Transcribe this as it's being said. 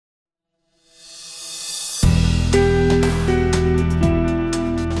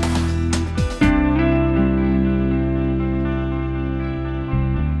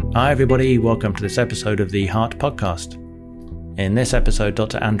Hi everybody, welcome to this episode of the Heart Podcast. In this episode,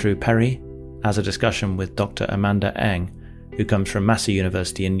 Dr. Andrew Perry has a discussion with Dr. Amanda Eng, who comes from Massey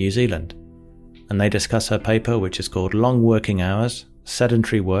University in New Zealand. And they discuss her paper, which is called Long Working Hours,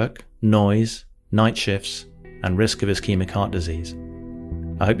 Sedentary Work, Noise, Night Shifts, and Risk of Ischemic Heart Disease.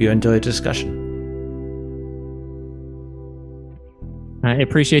 I hope you enjoy the discussion. I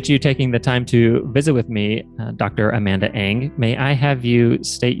appreciate you taking the time to visit with me, Dr. Amanda Eng. May I have you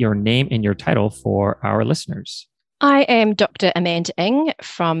state your name and your title for our listeners? I am Dr. Amanda Eng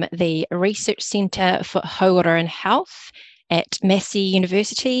from the Research Centre for Hauora and Health at Massey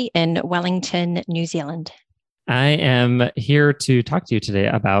University in Wellington, New Zealand. I am here to talk to you today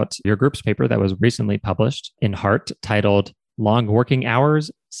about your group's paper that was recently published in Heart titled Long Working Hours,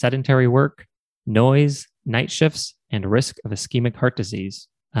 Sedentary Work, Noise, Night Shifts, and Risk of Ischemic Heart Disease.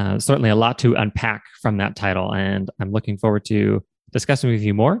 Certainly a lot to unpack from that title, and I'm looking forward to discussing with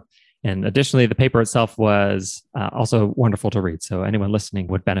you more. And additionally, the paper itself was also wonderful to read. So anyone listening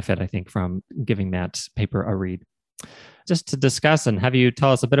would benefit, I think, from giving that paper a read. Just to discuss and have you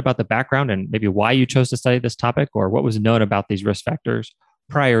tell us a bit about the background and maybe why you chose to study this topic or what was known about these risk factors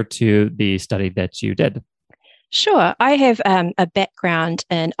prior to the study that you did. Sure. I have a background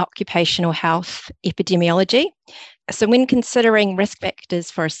in occupational health epidemiology. So when considering risk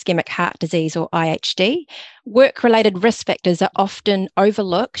factors for ischemic heart disease or IHD, work-related risk factors are often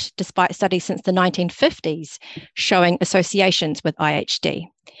overlooked despite studies since the 1950s showing associations with IHD.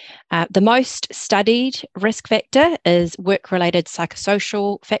 The most studied risk factor is work-related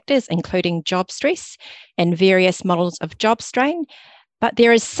psychosocial factors, including job stress and various models of job strain. But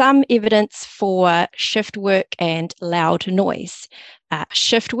there is some evidence for shift work and loud noise.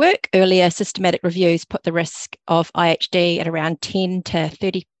 Shift work, earlier systematic reviews put the risk of IHD at around 10 to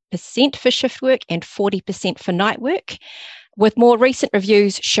 30% for shift work and 40% for night work, with more recent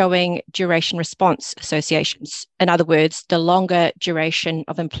reviews showing duration response associations. In other words, the longer duration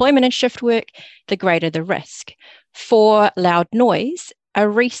of employment in shift work, the greater the risk. For loud noise, a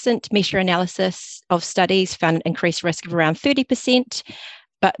recent meta-analysis of studies found an increased risk of around 30%,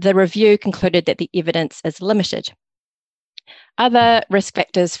 but the review concluded that the evidence is limited. Other risk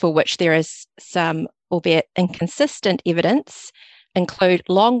factors for which there is some, albeit inconsistent, evidence include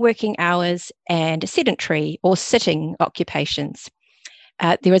long working hours and sedentary or sitting occupations.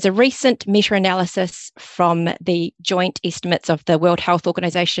 There was a recent meta-analysis from the joint estimates of the World Health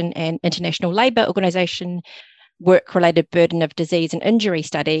Organization and International Labour Organization work-related burden of disease and injury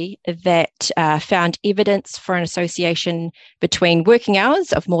study that found evidence for an association between working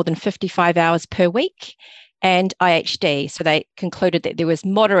hours of more than 55 hours per week and IHD. So they concluded that there was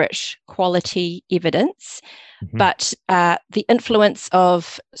moderate quality evidence, but the influence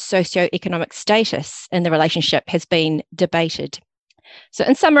of socioeconomic status in the relationship has been debated. So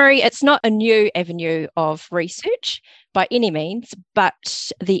in summary, it's not a new avenue of research by any means,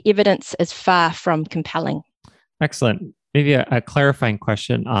 but the evidence is far from compelling. Excellent. Maybe a clarifying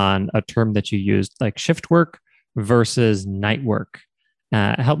question on a term that you used, like shift work versus night work.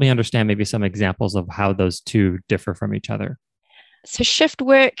 Help me understand maybe some examples of how those two differ from each other. So shift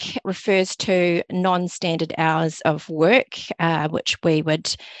work refers to non-standard hours of work, which we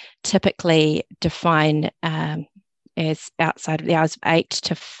would typically define as outside of the hours of 8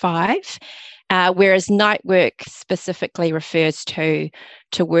 to 5. Whereas night work specifically refers to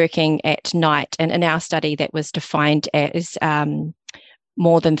working at night. And in our study, that was defined as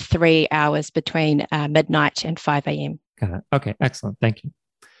more than 3 hours between midnight and 5 a.m. Got it. Okay, excellent. Thank you.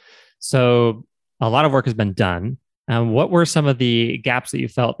 So a lot of work has been done. What were some of the gaps that you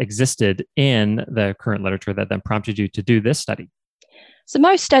felt existed in the current literature that then prompted you to do this study? So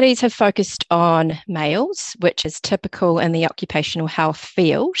most studies have focused on males, which is typical in the occupational health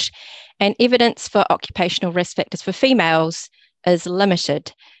field, and evidence for occupational risk factors for females is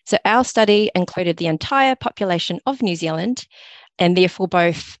limited. So our study included the entire population of New Zealand, and therefore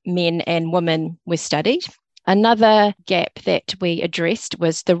both men and women were studied. Another gap that we addressed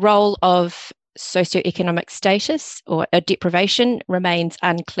was the role of socioeconomic status or deprivation remains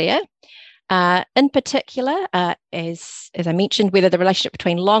unclear. In particular, as I mentioned, whether the relationship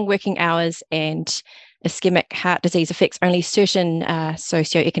between long working hours and ischemic heart disease affects only certain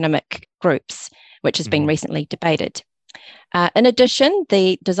socioeconomic groups, which has been recently debated. In addition,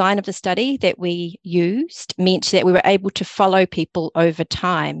 the design of the study that we used meant that we were able to follow people over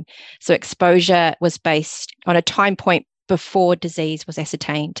time. So exposure was based on a time point before disease was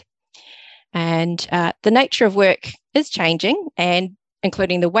ascertained. And the nature of work is changing, and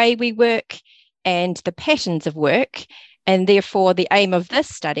including the way we work and the patterns of work. And therefore, the aim of this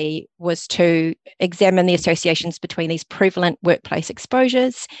study was to examine the associations between these prevalent workplace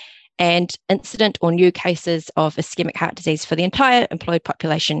exposures and incident or new cases of ischemic heart disease for the entire employed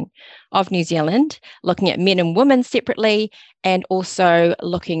population of New Zealand, looking at men and women separately, and also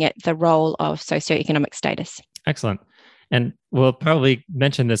looking at the role of socioeconomic status. Excellent. And we'll probably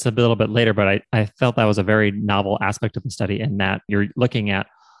mention this a little bit later, but I felt that was a very novel aspect of the study in that you're looking at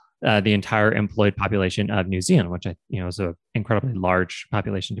the entire employed population of New Zealand, which is an incredibly large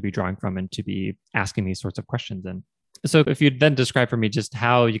population to be drawing from and to be asking these sorts of questions. And so if you'd then describe for me just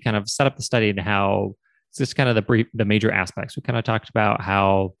how you kind of set up the study and how just kind of the major aspects. We kind of talked about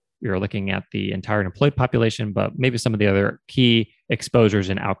how you're looking at the entire employed population, but maybe some of the other key exposures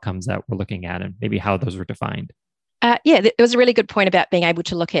and outcomes that we're looking at and maybe how those were defined. There was a really good point about being able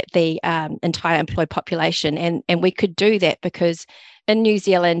to look at the entire employed population. And we could do that because in New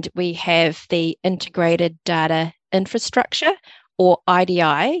Zealand, we have the Integrated Data Infrastructure, or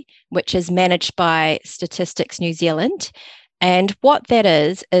IDI, which is managed by Statistics New Zealand. And what that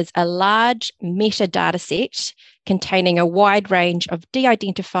is a large metadata set containing a wide range of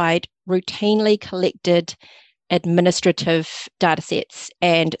de-identified, routinely collected administrative data sets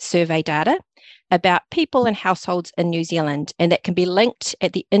and survey data about people and households in New Zealand, and that can be linked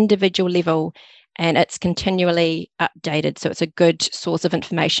at the individual level, and it's continually updated. So it's a good source of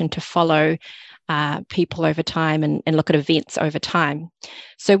information to follow people over time and look at events over time.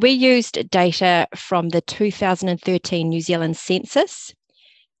 So we used data from the 2013 New Zealand census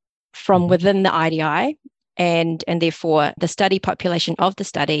from within the IDI, and therefore the study population of the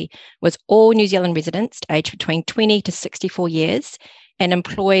study was all New Zealand residents aged between 20 to 64 years and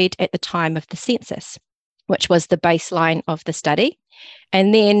employed at the time of the census, which was the baseline of the study.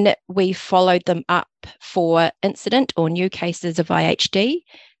 And then we followed them up for incident or new cases of IHD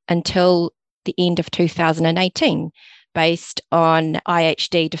until the end of 2018, based on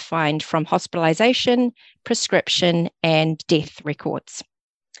IHD defined from hospitalisation, prescription, and death records.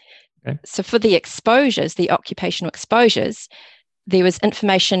 Okay. So for the exposures, the occupational exposures, there was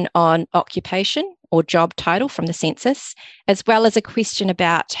information on occupation or job title from the census, as well as a question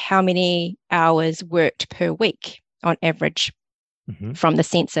about how many hours worked per week on average from the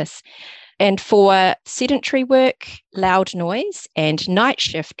census. And for sedentary work, loud noise, and night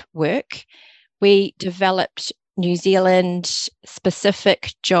shift work, we developed New Zealand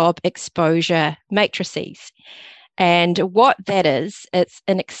specific job exposure matrices. And what that is, it's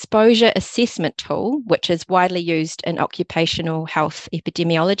an exposure assessment tool, which is widely used in occupational health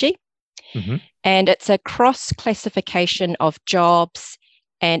epidemiology. And it's a cross-classification of jobs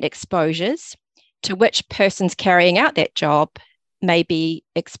and exposures to which persons carrying out that job may be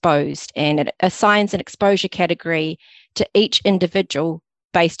exposed. And it assigns an exposure category to each individual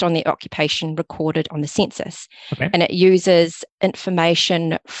based on the occupation recorded on the census. Okay. And it uses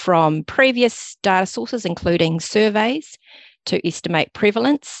information from previous data sources, including surveys, to estimate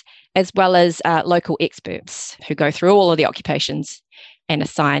prevalence, as well as local experts who go through all of the occupations and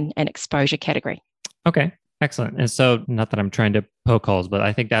assign an exposure category. Okay, excellent. And so, not that I'm trying to poke holes, but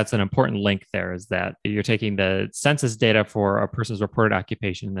I think that's an important link there, is that you're taking the census data for a person's reported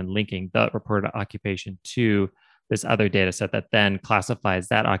occupation and then linking the reported occupation to this other data set that then classifies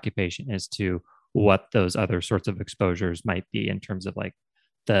that occupation as to what those other sorts of exposures might be in terms of like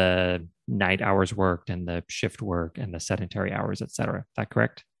the night hours worked and the shift work and the sedentary hours, et cetera. Is that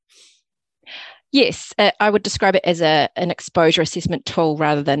correct? Yes, I would describe it as an exposure assessment tool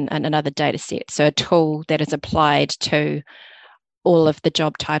rather than another data set. So a tool that is applied to all of the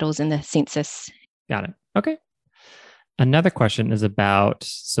job titles in the census. Got it. Okay. Another question is about,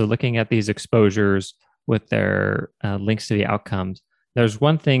 so looking at these exposures with their links to the outcomes, there's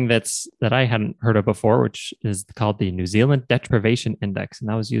one thing that I hadn't heard of before, which is called the New Zealand Deprivation Index, and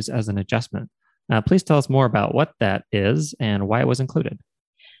that was used as an adjustment. Please tell us more about what that is and why it was included.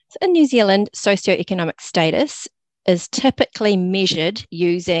 So in New Zealand, socioeconomic status is typically measured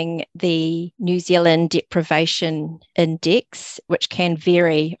using the New Zealand Deprivation Index, which can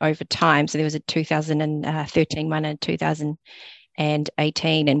vary over time. So there was a 2013 one and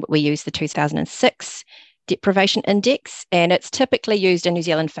 2018, and we use the 2006 Deprivation Index, and it's typically used in New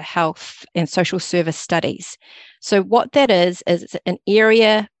Zealand for health and social service studies. So what that is it's an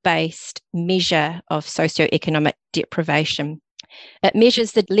area-based measure of socioeconomic deprivation. It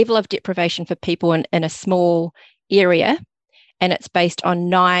measures the level of deprivation for people in a small area, and it's based on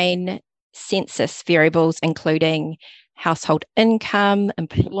 9 census variables, including household income,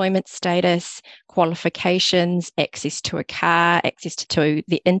 employment status, qualifications, access to a car, access to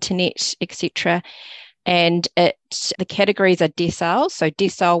the internet, etc. And the categories are deciles. So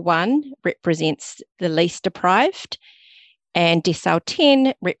decile 1 represents the least deprived, and decile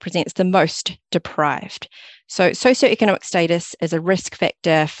 10 represents the most deprived. So socioeconomic status is a risk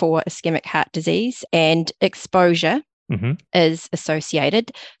factor for ischemic heart disease, and exposure is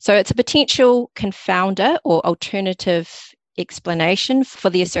associated. So it's a potential confounder or alternative explanation for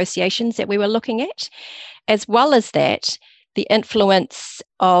the associations that we were looking at. As well as that, the influence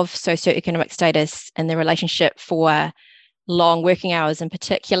of socioeconomic status and the relationship for long working hours in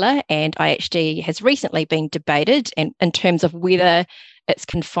particular, and IHD has recently been debated in terms of whether it's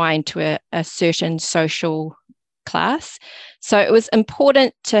confined to a certain social class. So it was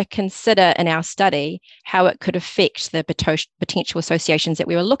important to consider in our study how it could affect the potential associations that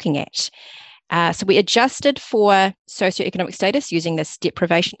we were looking at. So we adjusted for socioeconomic status using this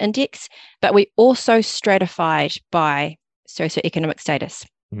deprivation index, but we also stratified by socioeconomic status.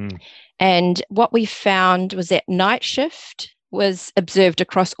 And what we found was that night shift was observed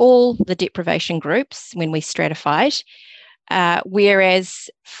across all the deprivation groups when we stratified, whereas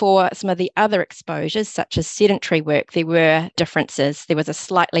for some of the other exposures, such as sedentary work, there were differences. There was a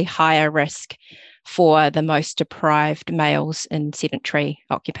slightly higher risk for the most deprived males in sedentary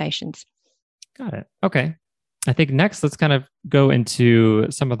occupations. Got it. Okay. I think next, let's kind of go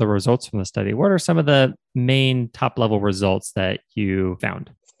into some of the results from the study. What are some of the main top-level results that you found?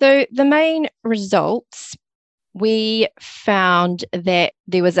 So the main results, we found that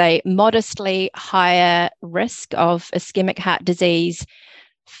there was a modestly higher risk of ischemic heart disease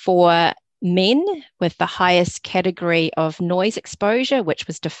for men with the highest category of noise exposure, which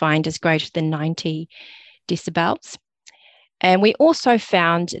was defined as greater than 90 decibels. And we also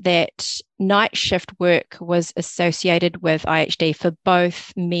found that night shift work was associated with IHD for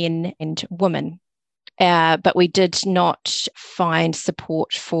both men and women. But we did not find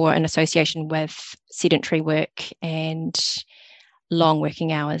support for an association with sedentary work and long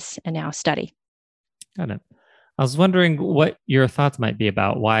working hours in our study. Got it. I was wondering what your thoughts might be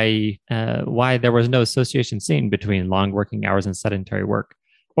about why there was no association seen between long working hours and sedentary work,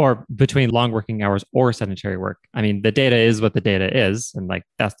 or between long working hours or sedentary work. I mean, the data is what the data is, and like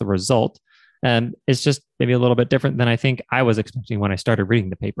that's the result. It's just maybe a little bit different than I think I was expecting when I started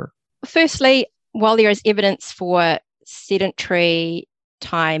reading the paper. Firstly, while there is evidence for sedentary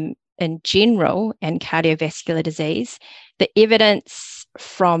time in general and cardiovascular disease, the evidence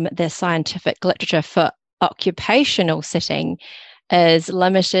from the scientific literature for occupational sitting is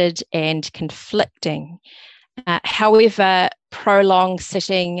limited and conflicting. However, prolonged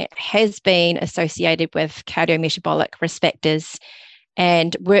sitting has been associated with cardiometabolic risk factors,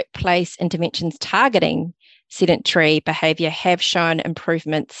 and workplace interventions targeting sedentary behaviour have shown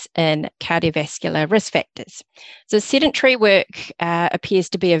improvements in cardiovascular risk factors. So sedentary work appears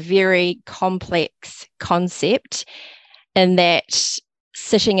to be a very complex concept in that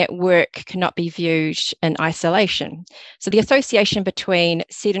sitting at work cannot be viewed in isolation. So the association between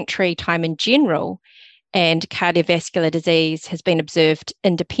sedentary time in general and cardiovascular disease has been observed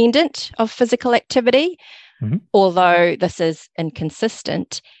independent of physical activity, although this is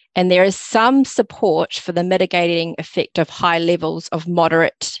inconsistent. And there is some support for the mitigating effect of high levels of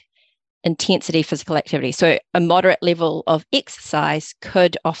moderate intensity physical activity. So a moderate level of exercise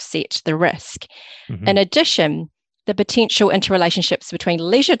could offset the risk. In addition, the potential interrelationships between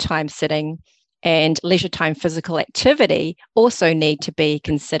leisure time sitting and leisure time physical activity also need to be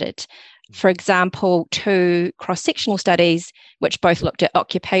considered. For example, 2 cross-sectional studies, which both looked at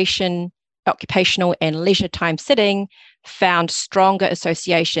occupational and leisure time sitting, found stronger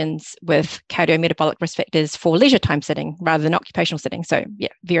associations with cardiometabolic risk factors for leisure time sitting rather than occupational sitting. So, yeah,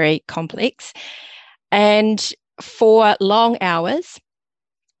 very complex. And for long hours,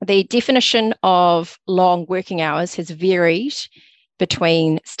 the definition of long working hours has varied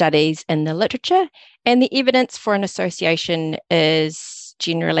between studies in the literature, and the evidence for an association is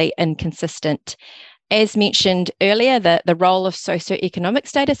generally inconsistent. As mentioned earlier, the role of socioeconomic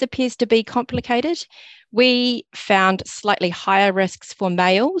status appears to be complicated. We found slightly higher risks for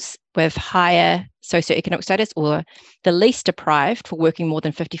males with higher socioeconomic status, or the least deprived, for working more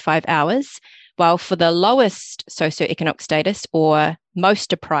than 55 hours, while for the lowest socioeconomic status, or most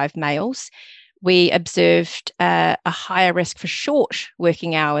deprived males, we observed a higher risk for short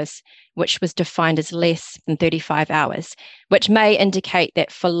working hours, which was defined as less than 35 hours, which may indicate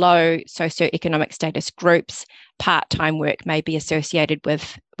that for low socioeconomic status groups, part-time work may be associated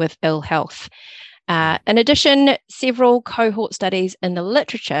with ill health. In addition, several cohort studies in the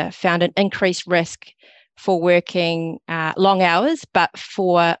literature found an increased risk for working long hours, but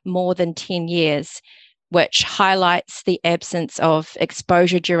for more than 10 years, which highlights the absence of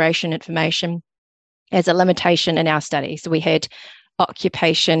exposure duration information as a limitation in our study. So we had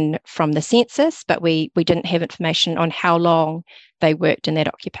occupation from the census, but we didn't have information on how long they worked in that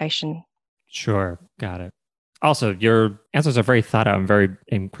occupation. Sure. Got it. Also, your answers are very thought out and very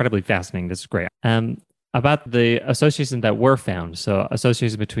incredibly fascinating. This is great. About the associations that were found, so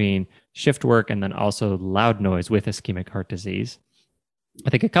associations between shift work and then also loud noise with ischemic heart disease. I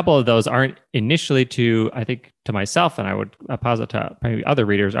think a couple of those aren't initially to myself, and I would posit to maybe other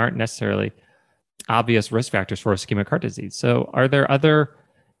readers, aren't necessarily obvious risk factors for ischemic heart disease. So are there other,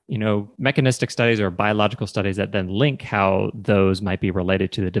 mechanistic studies or biological studies that then link how those might be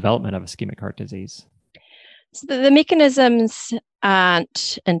related to the development of ischemic heart disease? So the mechanisms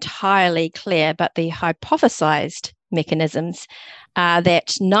aren't entirely clear, but the hypothesized mechanisms are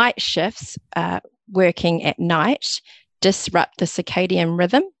that night shifts, working at night, disrupt the circadian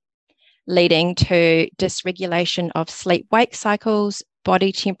rhythm, leading to dysregulation of sleep-wake cycles,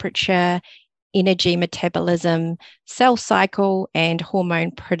 body temperature, energy metabolism, cell cycle, and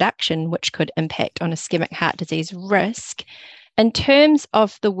hormone production, which could impact on ischemic heart disease risk. In terms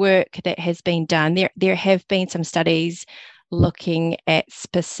of the work that has been done, there have been some studies looking at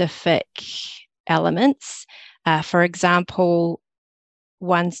specific elements. For example,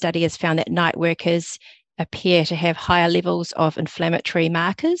 one study has found that night workers appear to have higher levels of inflammatory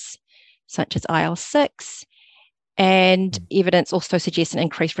markers, such as IL-6, and evidence also suggests an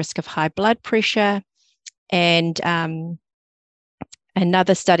increased risk of high blood pressure. And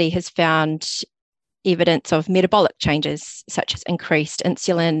another study has found evidence of metabolic changes, such as increased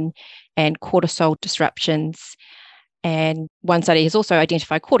insulin and cortisol disruptions. And one study has also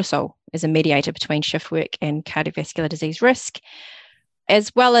identified cortisol as a mediator between shift work and cardiovascular disease risk.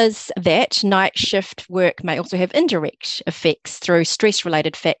 As well as that, night shift work may also have indirect effects through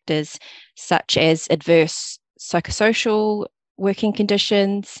stress-related factors, such as adverse psychosocial working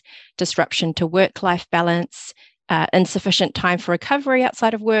conditions, disruption to work-life balance, insufficient time for recovery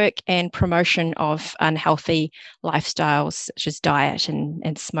outside of work, and promotion of unhealthy lifestyles such as diet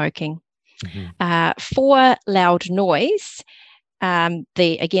and smoking. Mm-hmm. For loud noise, the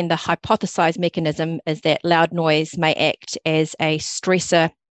hypothesized mechanism is that loud noise may act as a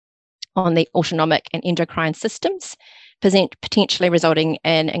stressor on the autonomic and endocrine systems, potentially resulting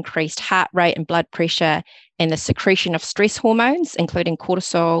in increased heart rate and blood pressure and the secretion of stress hormones, including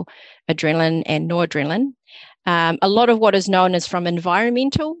cortisol, adrenaline, and noradrenaline. A lot of what is known is from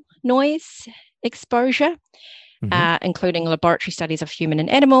environmental noise exposure, including laboratory studies of human and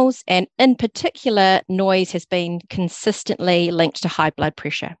animals. And in particular, noise has been consistently linked to high blood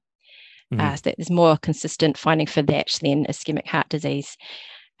pressure. So there's more consistent finding for that than ischemic heart disease.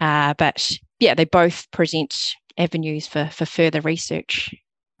 But yeah, they both present avenues for further research.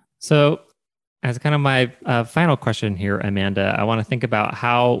 So as kind of my final question here, Amanda, I want to think about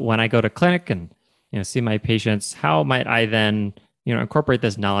how, when I go to clinic and see my patients, how might I then incorporate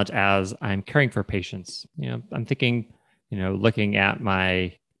this knowledge as I'm caring for patients? I'm thinking, looking at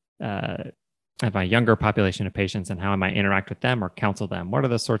my younger population of patients and how I might interact with them or counsel them. What are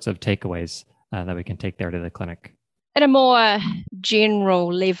the sorts of takeaways that we can take there to the clinic? At a more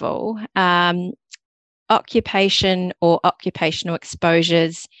general level, occupation or occupational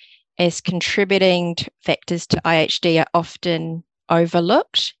exposures as contributing factors to IHD are often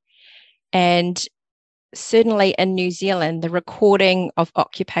overlooked. And certainly in New Zealand, the recording of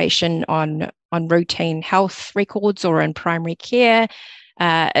occupation on routine health records or in primary care,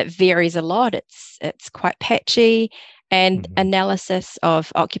 it varies a lot. It's quite patchy, and analysis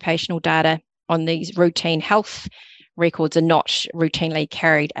of occupational data on these routine health records are not routinely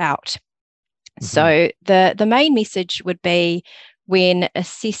carried out. So the main message would be, when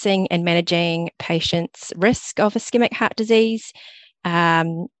assessing and managing patients' risk of ischemic heart disease,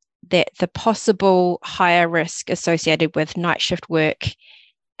 that the possible higher risk associated with night shift work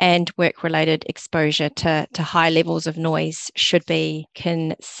and work-related exposure to high levels of noise should be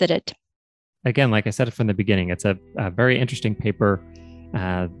considered. Again, like I said from the beginning, it's a very interesting paper.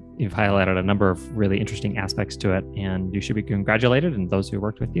 You've highlighted a number of really interesting aspects to it, and you should be congratulated, and those who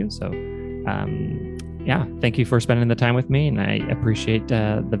worked with you. So thank you for spending the time with me, and I appreciate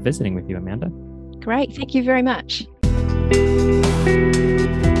the visiting with you, Amanda. Great. Thank you very much.